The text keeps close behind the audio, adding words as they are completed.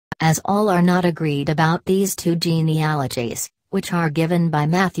as all are not agreed about these two genealogies, which are given by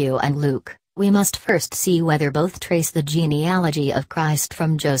Matthew and Luke, we must first see whether both trace the genealogy of Christ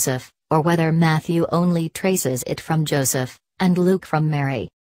from Joseph, or whether Matthew only traces it from Joseph, and Luke from Mary.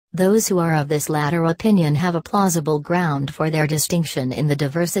 Those who are of this latter opinion have a plausible ground for their distinction in the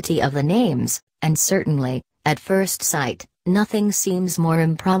diversity of the names, and certainly, at first sight, nothing seems more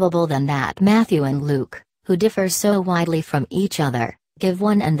improbable than that Matthew and Luke, who differ so widely from each other, give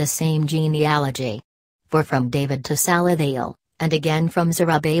one and the same genealogy. For from David to Salathiel, and again from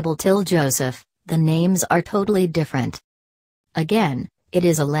Zerubbabel till Joseph, the names are totally different. Again, it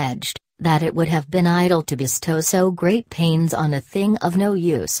is alleged that it would have been idle to bestow so great pains on a thing of no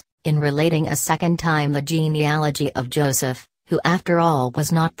use, in relating a second time the genealogy of Joseph, who after all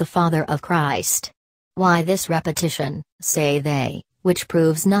was not the father of Christ. Why this repetition, say they, which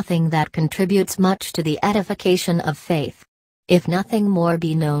proves nothing that contributes much to the edification of faith? If nothing more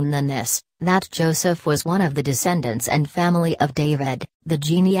be known than this, that Joseph was one of the descendants and family of David, the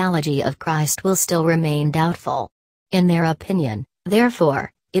genealogy of Christ will still remain doubtful. In their opinion,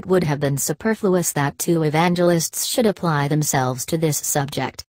 therefore, it would have been superfluous that two evangelists should apply themselves to this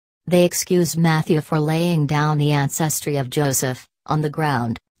subject. They excuse Matthew for laying down the ancestry of Joseph, on the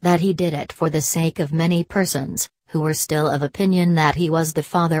ground that he did it for the sake of many persons, who were still of opinion that he was the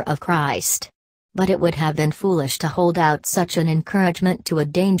father of Christ. But it would have been foolish to hold out such an encouragement to a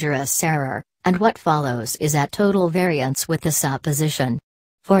dangerous error, and what follows is at total variance with the supposition.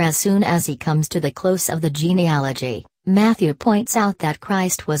 For as soon as he comes to the close of the genealogy, Matthew points out that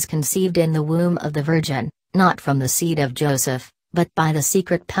Christ was conceived in the womb of the Virgin, not from the seed of Joseph, but by the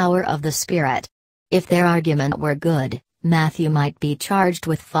secret power of the Spirit. If their argument were good, Matthew might be charged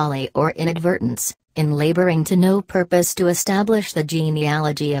with folly or inadvertence, in laboring to no purpose to establish the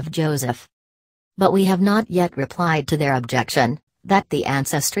genealogy of Joseph. But we have not yet replied to their objection, that the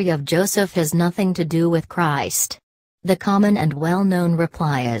ancestry of Joseph has nothing to do with Christ. The common and well-known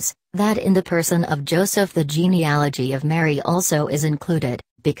reply is, that in the person of Joseph the genealogy of Mary also is included,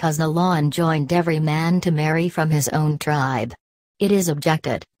 because the law enjoined every man to marry from his own tribe. It is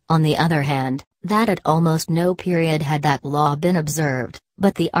objected, on the other hand, that at almost no period had that law been observed,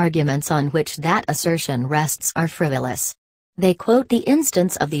 but the arguments on which that assertion rests are frivolous. They quote the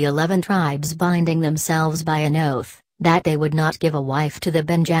instance of the 11 tribes binding themselves by an oath, that they would not give a wife to the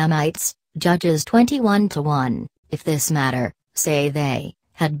Benjamites, Judges 21:1. If this matter, say they,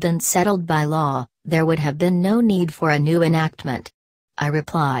 had been settled by law, there would have been no need for a new enactment. I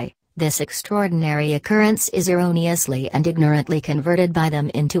reply, this extraordinary occurrence is erroneously and ignorantly converted by them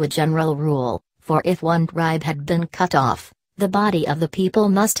into a general rule, for if one tribe had been cut off, the body of the people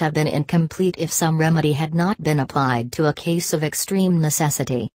must have been incomplete if some remedy had not been applied to a case of extreme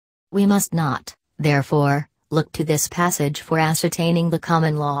necessity. We must not, therefore, look to this passage for ascertaining the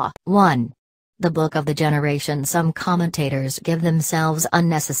common law. 1. The Book of the Generation. Some commentators give themselves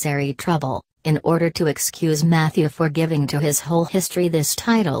unnecessary trouble, in order to excuse Matthew for giving to his whole history this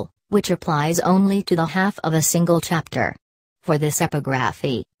title, which applies only to the half of a single chapter. For this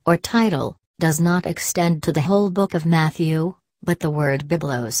epigraphy, or title, does not extend to the whole book of Matthew, but the word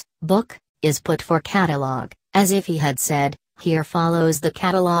biblos, book, is put for catalogue, as if he had said, here follows the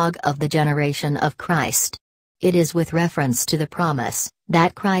catalogue of the generation of Christ. It is with reference to the promise,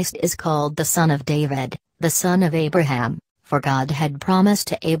 that Christ is called the Son of David, the son of Abraham, for God had promised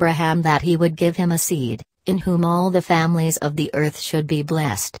to Abraham that he would give him a seed, in whom all the families of the earth should be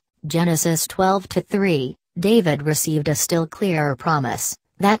blessed. Genesis 12:3. David received a still clearer promise,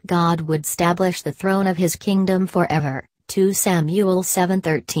 that God would establish the throne of his kingdom forever. 2 Samuel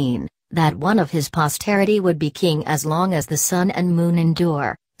 7:13, that one of his posterity would be king as long as the sun and moon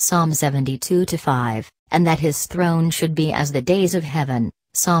endure. Psalm 72:5, and that his throne should be as the days of heaven.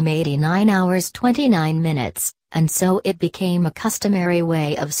 Psalm 89:29, and so it became a customary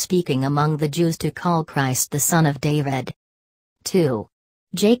way of speaking among the Jews to call Christ the Son of David. 2.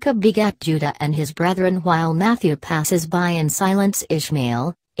 Jacob begat Judah and his brethren, while Matthew passes by in silence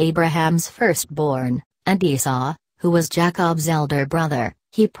Ishmael, Abraham's firstborn, and Esau, who was Jacob's elder brother.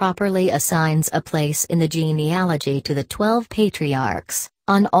 He properly assigns a place in the genealogy to the 12 patriarchs,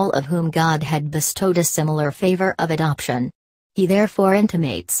 on all of whom God had bestowed a similar favor of adoption. He therefore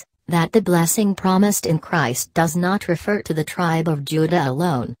intimates, that the blessing promised in Christ does not refer to the tribe of Judah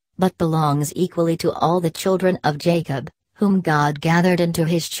alone, but belongs equally to all the children of Jacob, whom God gathered into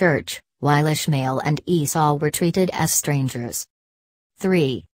his church, while Ishmael and Esau were treated as strangers.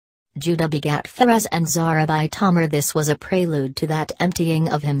 3. Judah begat Pharez and Zara by Tamar. This was a prelude to that emptying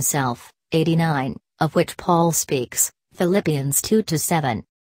of himself, 89, of which Paul speaks, Philippians 2-7.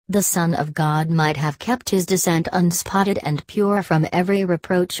 the Son of God might have kept his descent unspotted and pure from every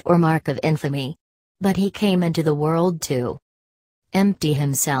reproach or mark of infamy. But he came into the world to empty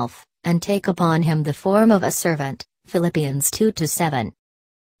himself, and take upon him the form of a servant, Philippians 2-7.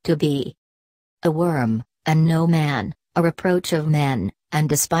 To be a worm, and no man, a reproach of men, and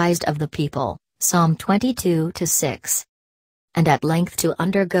despised of the people, Psalm 22-6. And at length to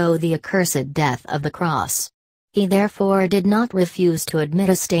undergo the accursed death of the cross. He therefore did not refuse to admit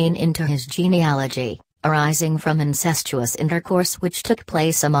a stain into his genealogy, arising from incestuous intercourse which took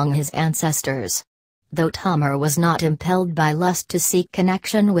place among his ancestors. Though Tamar was not impelled by lust to seek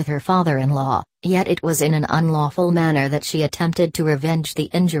connection with her father-in-law, yet it was in an unlawful manner that she attempted to revenge the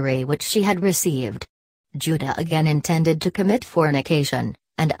injury which she had received. Judah again intended to commit fornication,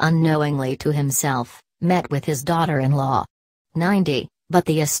 and unknowingly to himself, met with his daughter-in-law. 90. But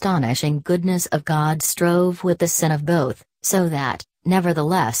the astonishing goodness of God strove with the sin of both, so that,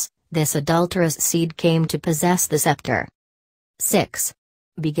 nevertheless, this adulterous seed came to possess the scepter. 6.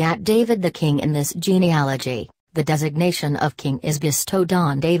 Begat David the king. In this genealogy, the designation of king is bestowed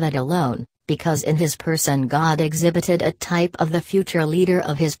on David alone, because in his person God exhibited a type of the future leader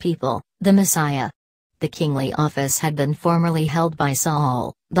of his people, the Messiah. The kingly office had been formerly held by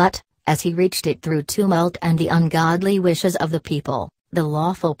Saul, but, as he reached it through tumult and the ungodly wishes of the people, the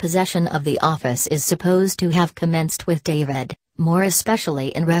lawful possession of the office is supposed to have commenced with David, more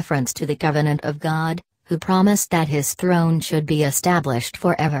especially in reference to the covenant of God, who promised that his throne should be established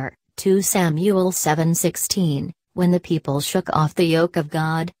forever, 2 Samuel 7:16, when the people shook off the yoke of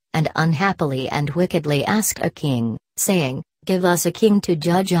God, and unhappily and wickedly asked a king, saying, "Give us a king to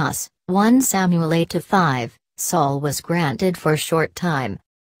judge us," 1 Samuel 8-5, Saul was granted for a short time.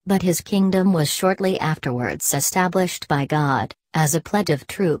 But his kingdom was shortly afterwards established by God, as a pledge of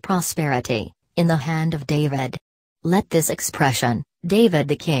true prosperity, in the hand of David. Let this expression, David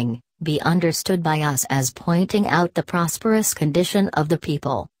the king, be understood by us as pointing out the prosperous condition of the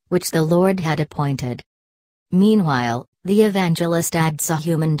people, which the Lord had appointed. Meanwhile, the evangelist adds a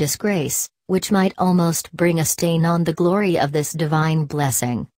human disgrace, which might almost bring a stain on the glory of this divine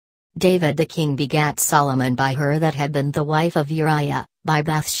blessing. David the king begat Solomon by her that had been the wife of Uriah, by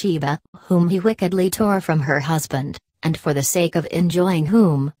Bathsheba, whom he wickedly tore from her husband, and for the sake of enjoying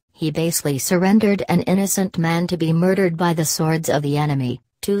whom, he basely surrendered an innocent man to be murdered by the swords of the enemy,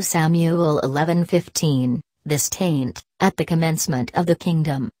 2 Samuel 11:15. This taint, at the commencement of the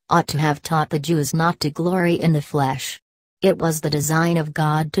kingdom, ought to have taught the Jews not to glory in the flesh. It was the design of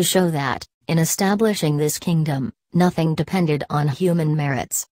God to show that, in establishing this kingdom, nothing depended on human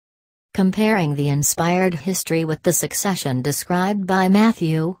merits. Comparing the inspired history with the succession described by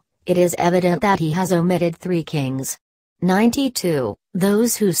Matthew, it is evident that he has omitted 3 kings. 92.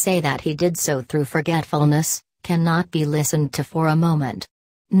 Those who say that he did so through forgetfulness, cannot be listened to for a moment.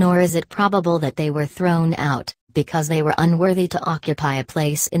 Nor is it probable that they were thrown out, because they were unworthy to occupy a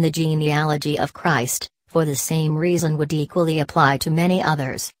place in the genealogy of Christ, for the same reason would equally apply to many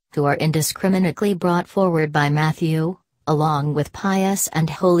others, who are indiscriminately brought forward by Matthew, along with pious and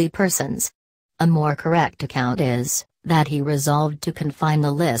holy persons. A more correct account is, that he resolved to confine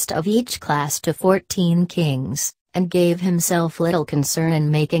the list of each class to 14 kings, and gave himself little concern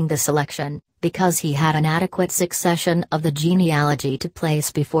in making the selection, because he had an adequate succession of the genealogy to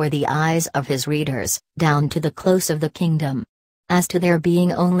place before the eyes of his readers, down to the close of the kingdom. As to there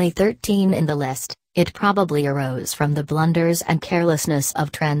being only 13 in the list, it probably arose from the blunders and carelessness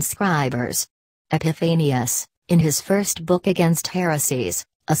of transcribers. Epiphanius, in his first book against heresies,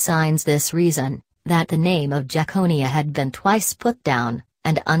 assigns this reason, that the name of Jeconiah had been twice put down,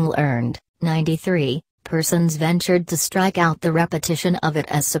 and unlearned, 93, persons ventured to strike out the repetition of it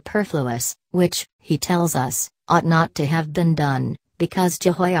as superfluous, which, he tells us, ought not to have been done, because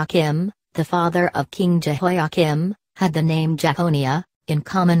Jehoiakim, the father of King Jehoiakim, had the name Jeconiah, in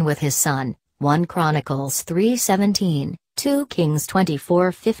common with his son, 1 Chronicles 3:17, 2 Kings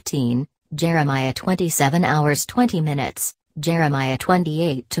 24:15, Jeremiah 27:20, Jeremiah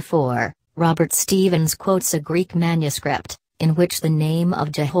 28:4. Robert Stevens quotes a Greek manuscript, in which the name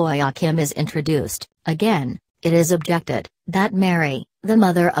of Jehoiakim is introduced. Again, it is objected, that Mary, the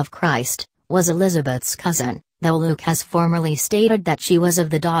mother of Christ, was Elizabeth's cousin, though Luke has formerly stated that she was of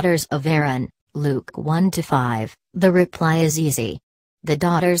the daughters of Aaron, Luke 1-5. The reply is easy. The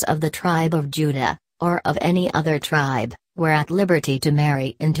daughters of the tribe of Judah, or of any other tribe, were at liberty to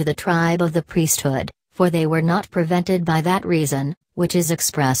marry into the tribe of the priesthood, for they were not prevented by that reason, which is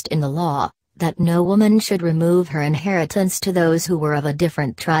expressed in the law, that no woman should remove her inheritance to those who were of a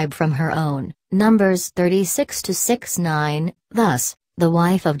different tribe from her own. Numbers 36-6-9. Thus, the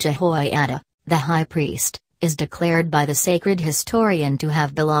wife of Jehoiada, the high priest, is declared by the sacred historian to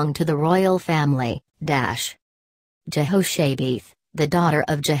have belonged to the royal family, Jehoshabeth, the daughter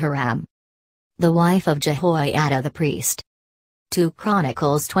of Jehoram, the wife of Jehoiada the priest. 2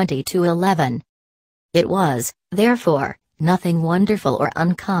 Chronicles 22:11. It was, therefore, nothing wonderful or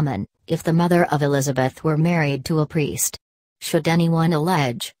uncommon, if the mother of Elizabeth were married to a priest. Should anyone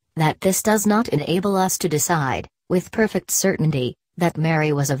allege that this does not enable us to decide, with perfect certainty, that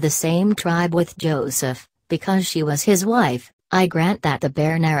Mary was of the same tribe with Joseph, because she was his wife, I grant that the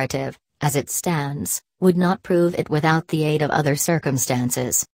bare narrative, as it stands, would not prove it without the aid of other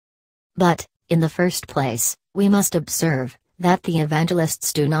circumstances. But, in the first place, we must observe that the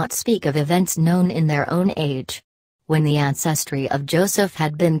evangelists do not speak of events known in their own age. When the ancestry of Joseph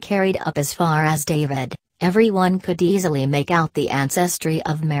had been carried up as far as David, everyone could easily make out the ancestry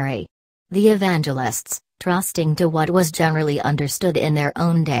of Mary. The evangelists, trusting to what was generally understood in their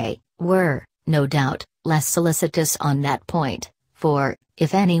own day, were, no doubt, less solicitous on that point, for,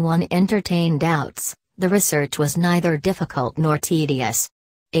 if anyone entertained doubts, the research was neither difficult nor tedious.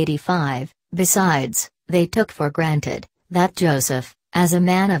 85. Besides, they took for granted that Joseph, as a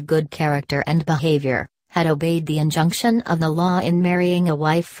man of good character and behavior, had obeyed the injunction of the law in marrying a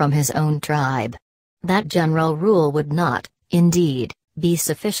wife from his own tribe. That general rule would not, indeed, be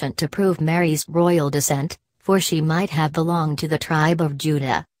sufficient to prove Mary's royal descent, for she might have belonged to the tribe of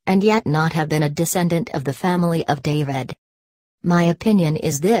Judah, and yet not have been a descendant of the family of David. My opinion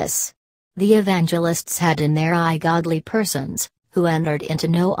is this. The evangelists had in their eye godly persons, who entered into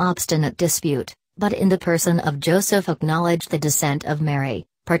no obstinate dispute, but in the person of Joseph acknowledged the descent of Mary,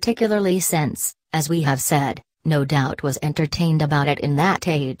 particularly since, as we have said, no doubt was entertained about it in that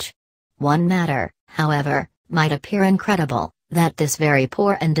age. One matter, however, might appear incredible, that this very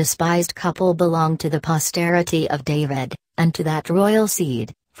poor and despised couple belonged to the posterity of David, and to that royal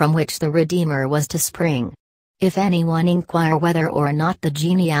seed, from which the Redeemer was to spring. If anyone inquire whether or not the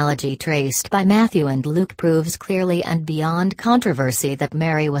genealogy traced by Matthew and Luke proves clearly and beyond controversy that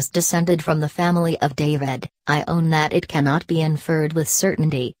Mary was descended from the family of David, I own that it cannot be inferred with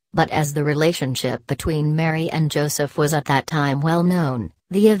certainty, but as the relationship between Mary and Joseph was at that time well known,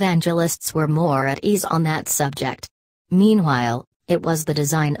 the evangelists were more at ease on that subject. Meanwhile, it was the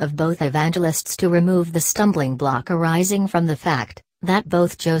design of both evangelists to remove the stumbling block arising from the fact that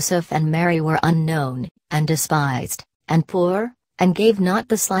both Joseph and Mary were unknown, and despised, and poor, and gave not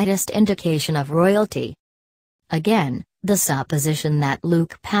the slightest indication of royalty. Again, the supposition that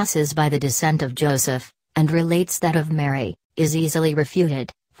Luke passes by the descent of Joseph, and relates that of Mary, is easily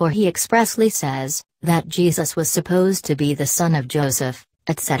refuted, for he expressly says, that Jesus was supposed to be the son of Joseph,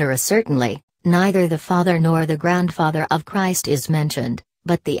 etc. Certainly, neither the father nor the grandfather of Christ is mentioned,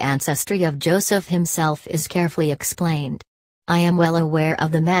 but the ancestry of Joseph himself is carefully explained. I am well aware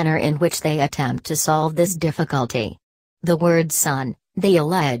of the manner in which they attempt to solve this difficulty. The word son, they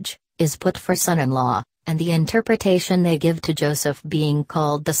allege, is put for son-in-law, and the interpretation they give to Joseph being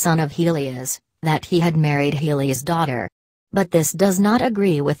called the son of Helias, that he had married Heli's daughter. But this does not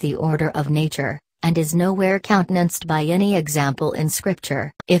agree with the order of nature, and is nowhere countenanced by any example in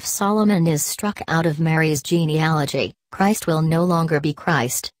Scripture. If Solomon is struck out of Mary's genealogy, Christ will no longer be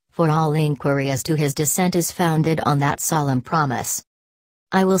Christ, for all inquiry as to his descent is founded on that solemn promise.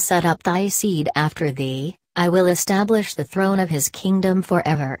 I will set up thy seed after thee, I will establish the throne of his kingdom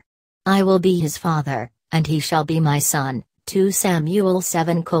forever. I will be his father, and he shall be my son. 2 Samuel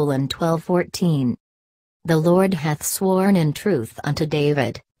 7:12-14. The Lord hath sworn in truth unto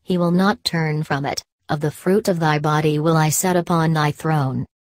David, he will not turn from it, of the fruit of thy body will I set upon thy throne.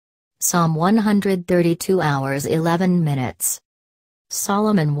 Psalm 132 hours 11 minutes.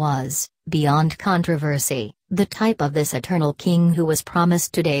 Solomon was, beyond controversy, the type of this eternal king who was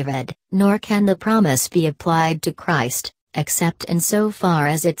promised to David, nor can the promise be applied to Christ, except in so far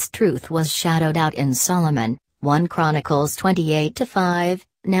as its truth was shadowed out in Solomon. 1 Chronicles 28:5.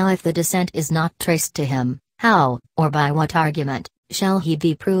 Now if the descent is not traced to him, how, or by what argument, shall he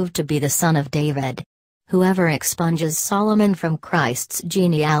be proved to be the son of David? Whoever expunges Solomon from Christ's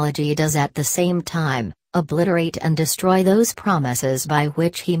genealogy does at the same time obliterate and destroy those promises by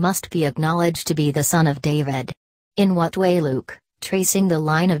which he must be acknowledged to be the son of David. In what way Luke, tracing the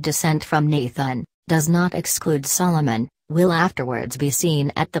line of descent from Nathan, does not exclude Solomon, will afterwards be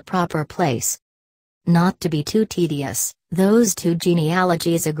seen at the proper place. Not to be too tedious, those two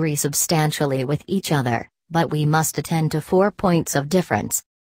genealogies agree substantially with each other, but we must attend to 4 points of difference.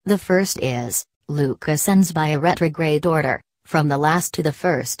 The first is, Luke ascends by a retrograde order, from the last to the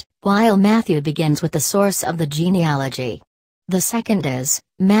first, while Matthew begins with the source of the genealogy. The second is,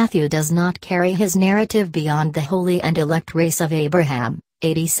 Matthew does not carry his narrative beyond the holy and elect race of Abraham,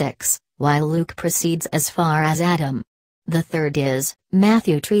 86, while Luke proceeds as far as Adam. The third is,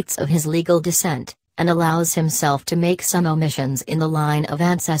 Matthew treats of his legal descent, and allows himself to make some omissions in the line of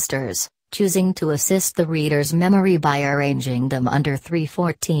ancestors, choosing to assist the reader's memory by arranging them under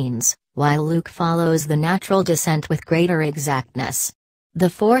 314s, while Luke follows the natural descent with greater exactness. The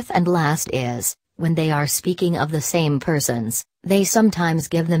fourth and last is, when they are speaking of the same persons, they sometimes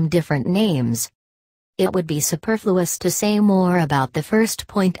give them different names. It would be superfluous to say more about the first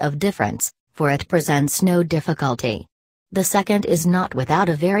point of difference, for it presents no difficulty. The second is not without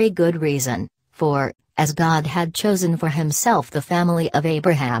a very good reason, for, as God had chosen for himself the family of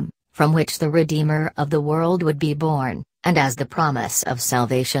Abraham, from which the Redeemer of the world would be born, and as the promise of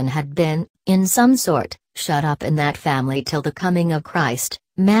salvation had been, in some sort, shut up in that family till the coming of Christ,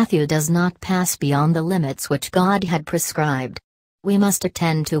 Matthew does not pass beyond the limits which God had prescribed. We must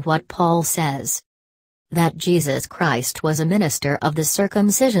attend to what Paul says. That Jesus Christ was a minister of the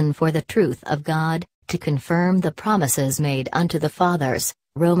circumcision for the truth of God, to confirm the promises made unto the fathers,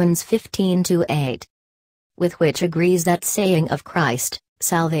 Romans 15:8. With which agrees that saying of Christ,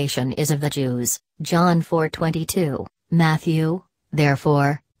 salvation is of the Jews, John 4:22, Matthew,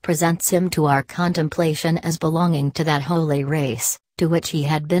 therefore, presents him to our contemplation as belonging to that holy race, to which he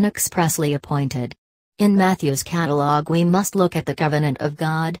had been expressly appointed. In Matthew's catalogue we must look at the covenant of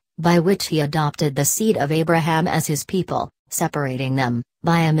God, by which he adopted the seed of Abraham as his people, separating them,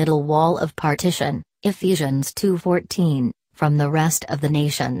 by a middle wall of partition, Ephesians 2:14, from the rest of the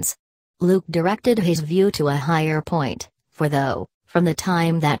nations. Luke directed his view to a higher point, for though, from the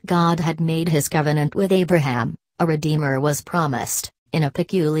time that God had made his covenant with Abraham, a Redeemer was promised, in a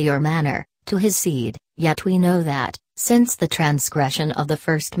peculiar manner, to his seed, yet we know that, since the transgression of the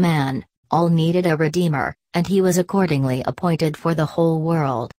first man, all needed a Redeemer, and he was accordingly appointed for the whole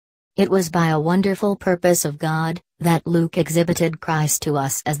world. It was by a wonderful purpose of God, that Luke exhibited Christ to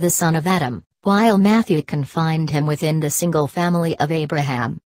us as the son of Adam, while Matthew confined him within the single family of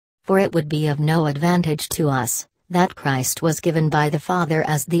Abraham. For it would be of no advantage to us, that Christ was given by the Father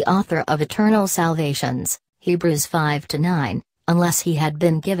as the author of eternal salvations, Hebrews 5-9, unless he had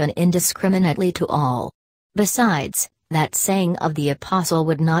been given indiscriminately to all. Besides, that saying of the Apostle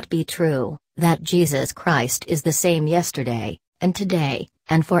would not be true, that Jesus Christ is the same yesterday, and today,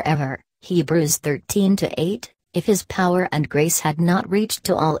 and forever, Hebrews 13-8, if his power and grace had not reached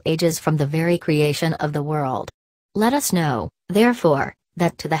to all ages from the very creation of the world. Let us know, therefore,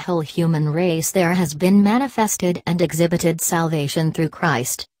 that to the whole human race there has been manifested and exhibited salvation through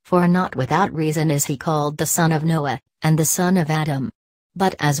Christ, for not without reason is he called the son of Noah, and the son of Adam.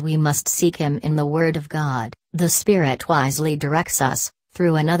 But as we must seek him in the Word of God, the Spirit wisely directs us,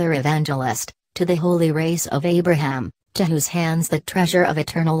 through another evangelist, to the holy race of Abraham, to whose hands the treasure of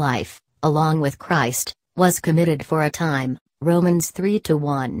eternal life, along with Christ, was committed for a time, Romans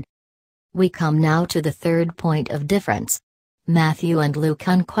 3-1. We come now to the third point of difference. Matthew and Luke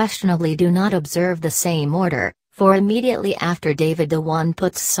unquestionably do not observe the same order, for immediately after David the one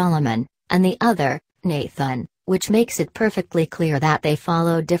puts Solomon, and the other, Nathan, which makes it perfectly clear that they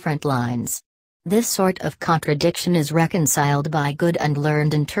follow different lines. This sort of contradiction is reconciled by good and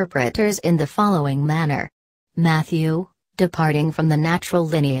learned interpreters in the following manner. Matthew, departing from the natural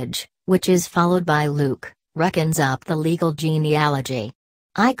lineage, which is followed by Luke, reckons up the legal genealogy.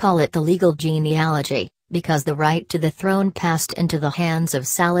 I call it the legal genealogy, because the right to the throne passed into the hands of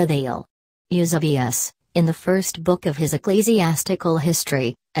Salathiel. Eusebius, in the first book of his ecclesiastical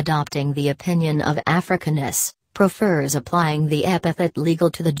history, adopting the opinion of Africanus, prefers applying the epithet legal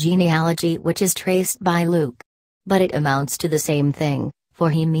to the genealogy which is traced by Luke. But it amounts to the same thing, for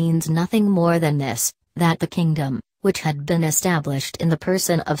he means nothing more than this, that the kingdom, which had been established in the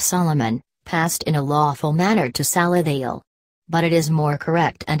person of Solomon, passed in a lawful manner to Salathiel. But it is more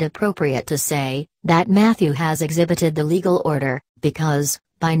correct and appropriate to say, that Matthew has exhibited the legal order, because,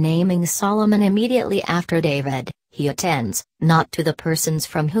 by naming Solomon immediately after David, he attends, not to the persons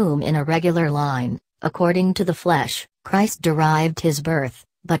from whom in a regular line, according to the flesh, Christ derived his birth,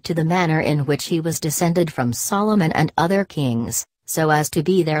 but to the manner in which he was descended from Solomon and other kings, so as to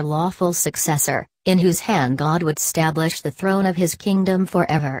be their lawful successor, in whose hand God would establish the throne of his kingdom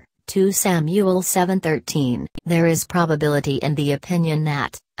forever. 2 Samuel 7:13. There is probability in the opinion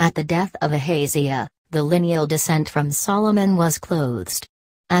that, at the death of Ahaziah, the lineal descent from Solomon was closed.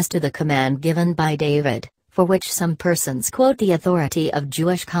 As to the command given by David, for which some persons quote the authority of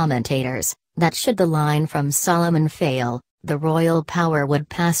Jewish commentators, that should the line from Solomon fail, the royal power would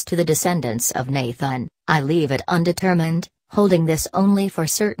pass to the descendants of Nathan, I leave it undetermined, holding this only for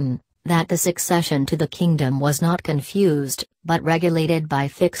certain, that the succession to the kingdom was not confused, but regulated by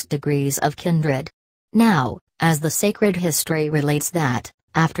fixed degrees of kindred. Now, as the sacred history relates that,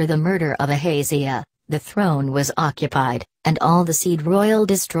 After the murder of Ahaziah, the throne was occupied, and all the seed royal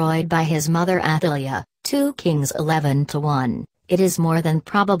destroyed by his mother Athaliah. 2 Kings 11:1. It is more than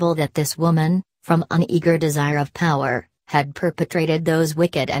probable that this woman, from an eager desire of power, had perpetrated those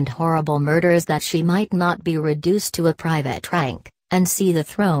wicked and horrible murders that she might not be reduced to a private rank, and see the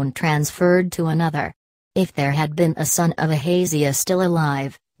throne transferred to another. If there had been a son of Ahaziah still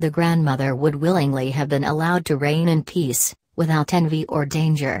alive, the grandmother would willingly have been allowed to reign in peace, without envy or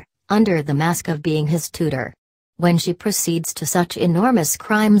danger, under the mask of being his tutor. When she proceeds to such enormous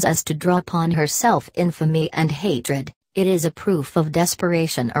crimes as to draw upon herself infamy and hatred, it is a proof of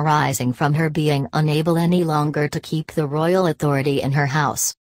desperation arising from her being unable any longer to keep the royal authority in her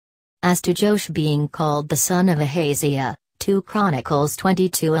house. As to Joash being called the son of Ahaziah, 2 Chronicles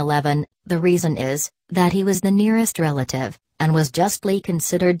 22:11, the reason is, that he was the nearest relative, and was justly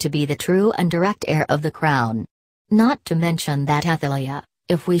considered to be the true and direct heir of the crown. Not to mention that Athaliah,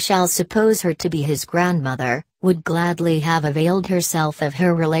 if we shall suppose her to be his grandmother, would gladly have availed herself of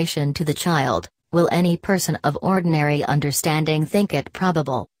her relation to the child. Will any person of ordinary understanding think it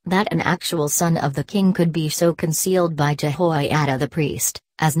probable that an actual son of the king could be so concealed by Jehoiada the priest,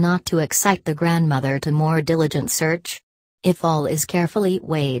 as not to excite the grandmother to more diligent search? If all is carefully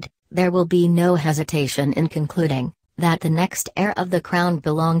weighed, there will be no hesitation in concluding that the next heir of the crown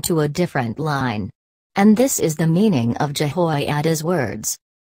belonged to a different line. And this is the meaning of Jehoiada's words.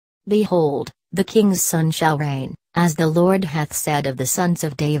 Behold, the king's son shall reign, as the Lord hath said of the sons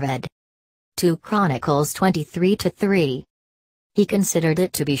of David. 2 Chronicles 23:3. He considered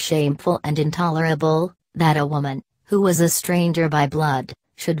it to be shameful and intolerable, that a woman, who was a stranger by blood,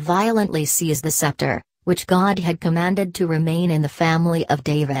 should violently seize the scepter, which God had commanded to remain in the family of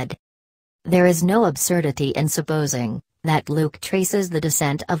David. There is no absurdity in supposing that Luke traces the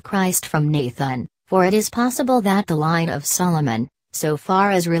descent of Christ from Nathan, for it is possible that the line of Solomon, so far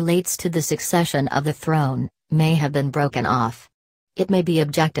as relates to the succession of the throne, may have been broken off. It may be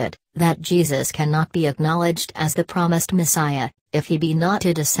objected that Jesus cannot be acknowledged as the promised Messiah, if he be not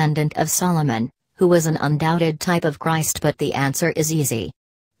a descendant of Solomon, who was an undoubted type of Christ, but the answer is easy.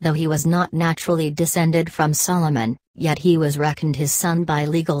 Though he was not naturally descended from Solomon, yet he was reckoned his son by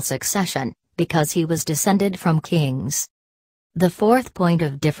legal succession, because he was descended from kings. The fourth point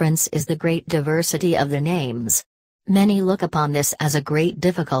of difference is the great diversity of the names. Many look upon this as a great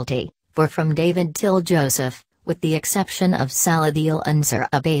difficulty, for from David till Joseph, with the exception of Salathiel and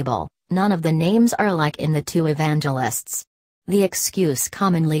Zerubbabel, none of the names are alike in the two evangelists. The excuse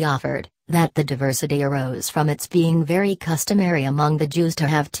commonly offered, that the diversity arose from its being very customary among the Jews to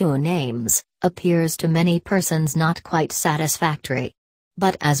have two names, appears to many persons not quite satisfactory.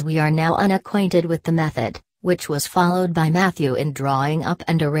 But as we are now unacquainted with the method, which was followed by Matthew in drawing up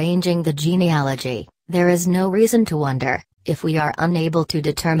and arranging the genealogy, there is no reason to wonder if we are unable to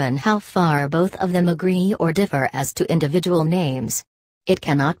determine how far both of them agree or differ as to individual names. It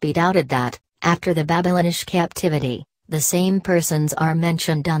cannot be doubted that, after the Babylonish captivity, the same persons are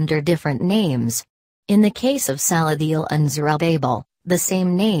mentioned under different names. In the case of Salathiel and Zerubbabel, the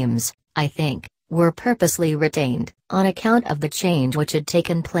same names, I think, were purposely retained, on account of the change which had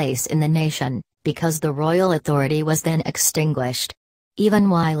taken place in the nation, because the royal authority was then extinguished. Even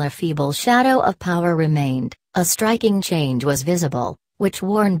while a feeble shadow of power remained, a striking change was visible, which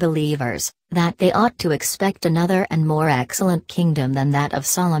warned believers that they ought to expect another and more excellent kingdom than that of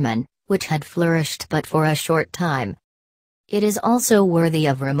Solomon, which had flourished but for a short time. It is also worthy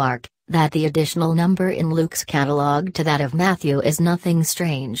of remark that the additional number in Luke's catalogue to that of Matthew is nothing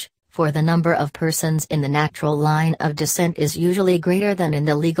strange, for the number of persons in the natural line of descent is usually greater than in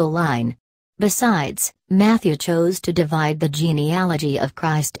the legal line. Besides, Matthew chose to divide the genealogy of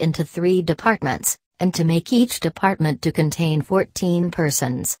Christ into 3 departments, and to make each department to contain 14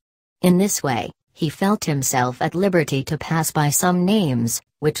 persons. In this way, he felt himself at liberty to pass by some names,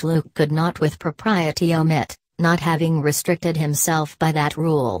 which Luke could not with propriety omit, not having restricted himself by that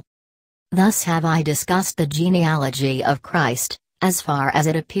rule. Thus have I discussed the genealogy of Christ, as far as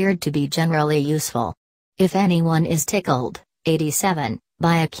it appeared to be generally useful. If anyone is tickled, 87,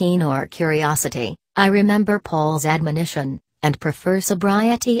 by a keener curiosity, I remember Paul's admonition, and prefer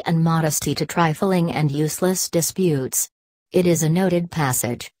sobriety and modesty to trifling and useless disputes. It is a noted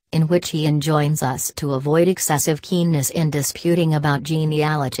passage, in which he enjoins us to avoid excessive keenness in disputing about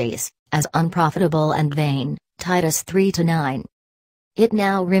genealogies, as unprofitable and vain, Titus 3-9. It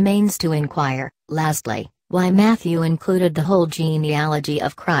now remains to inquire, lastly, why Matthew included the whole genealogy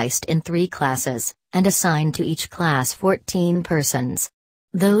of Christ in 3 classes, and assigned to each class 14 persons.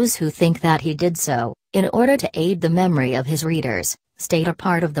 Those who think that he did so, in order to aid the memory of his readers, state a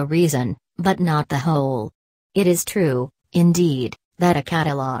part of the reason, but not the whole. It is true, indeed, that a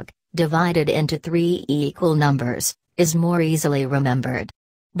catalogue, divided into 3 equal numbers, is more easily remembered.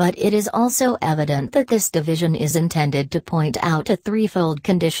 But it is also evident that this division is intended to point out a threefold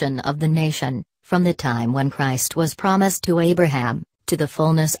condition of the nation, from the time when Christ was promised to Abraham, to the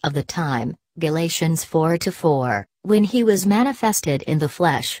fullness of the time, Galatians 4:4, when he was manifested in the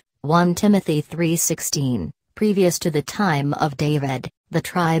flesh, 1 Timothy 3:16, previous to the time of David, the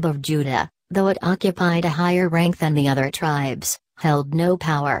tribe of Judah, though it occupied a higher rank than the other tribes, held no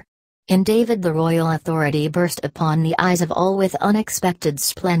power. In David the royal authority burst upon the eyes of all with unexpected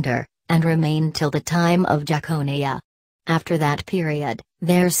splendor, and remained till the time of Jeconiah. After that period,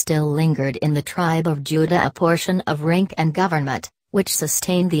 there still lingered in the tribe of Judah a portion of rank and government, which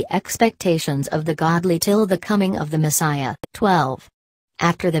sustained the expectations of the godly till the coming of the Messiah. 12.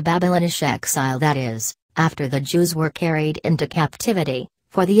 After the Babylonish exile, that is, after the Jews were carried into captivity,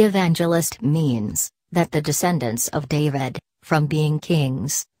 for the evangelist means, that the descendants of David, from being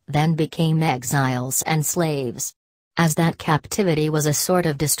kings, then became exiles and slaves. As that captivity was a sort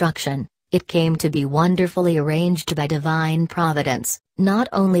of destruction, it came to be wonderfully arranged by divine providence, not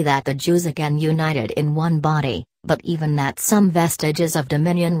only that the Jews again united in one body, but even that some vestiges of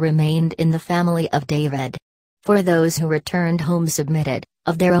dominion remained in the family of David. For those who returned home submitted,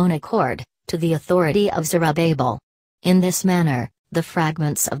 of their own accord, to the authority of Zerubbabel. In this manner, the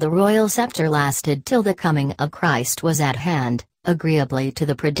fragments of the royal scepter lasted till the coming of Christ was at hand. Agreeably to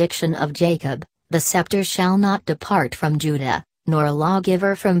the prediction of Jacob, the scepter shall not depart from Judah, nor a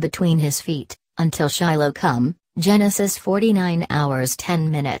lawgiver from between his feet, until Shiloh come, Genesis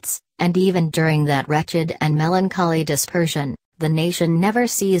 49:10, and even during that wretched and melancholy dispersion, the nation never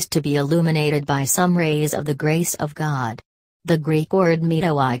ceased to be illuminated by some rays of the grace of God. The Greek word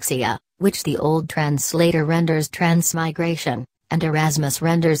metoixia, which the old translator renders transmigration, and Erasmus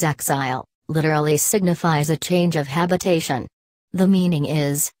renders exile, literally signifies a change of habitation. The meaning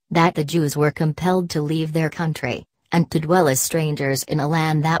is, that the Jews were compelled to leave their country, and to dwell as strangers in a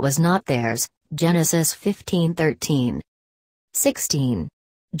land that was not theirs, Genesis 15:13. 16.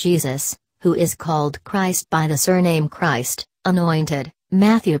 Jesus, who is called Christ by the surname Christ, anointed,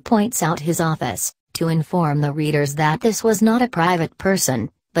 Matthew points out his office, to inform the readers that this was not a private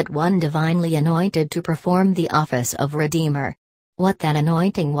person, but one divinely anointed to perform the office of Redeemer. What that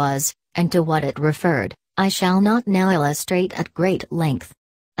anointing was, and to what it referred, I shall not now illustrate at great length.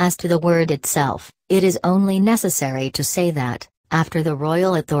 As to the word itself, it is only necessary to say that, after the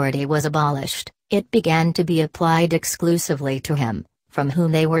royal authority was abolished, it began to be applied exclusively to him, from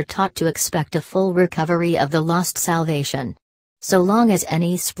whom they were taught to expect a full recovery of the lost salvation. So long as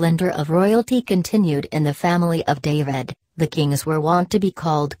any splendor of royalty continued in the family of David, the kings were wont to be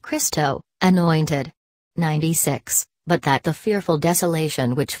called Christo, anointed. 96. But that the fearful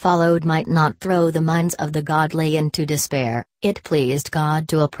desolation which followed might not throw the minds of the godly into despair, it pleased God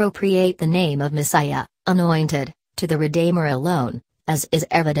to appropriate the name of Messiah, anointed, to the Redeemer alone, as is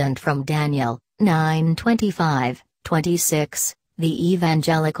evident from Daniel 9:25-26. The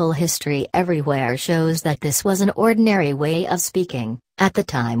evangelical history everywhere shows that this was an ordinary way of speaking, at the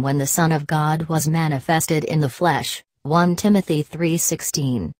time when the Son of God was manifested in the flesh, 1 Timothy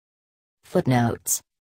 3:16. Footnotes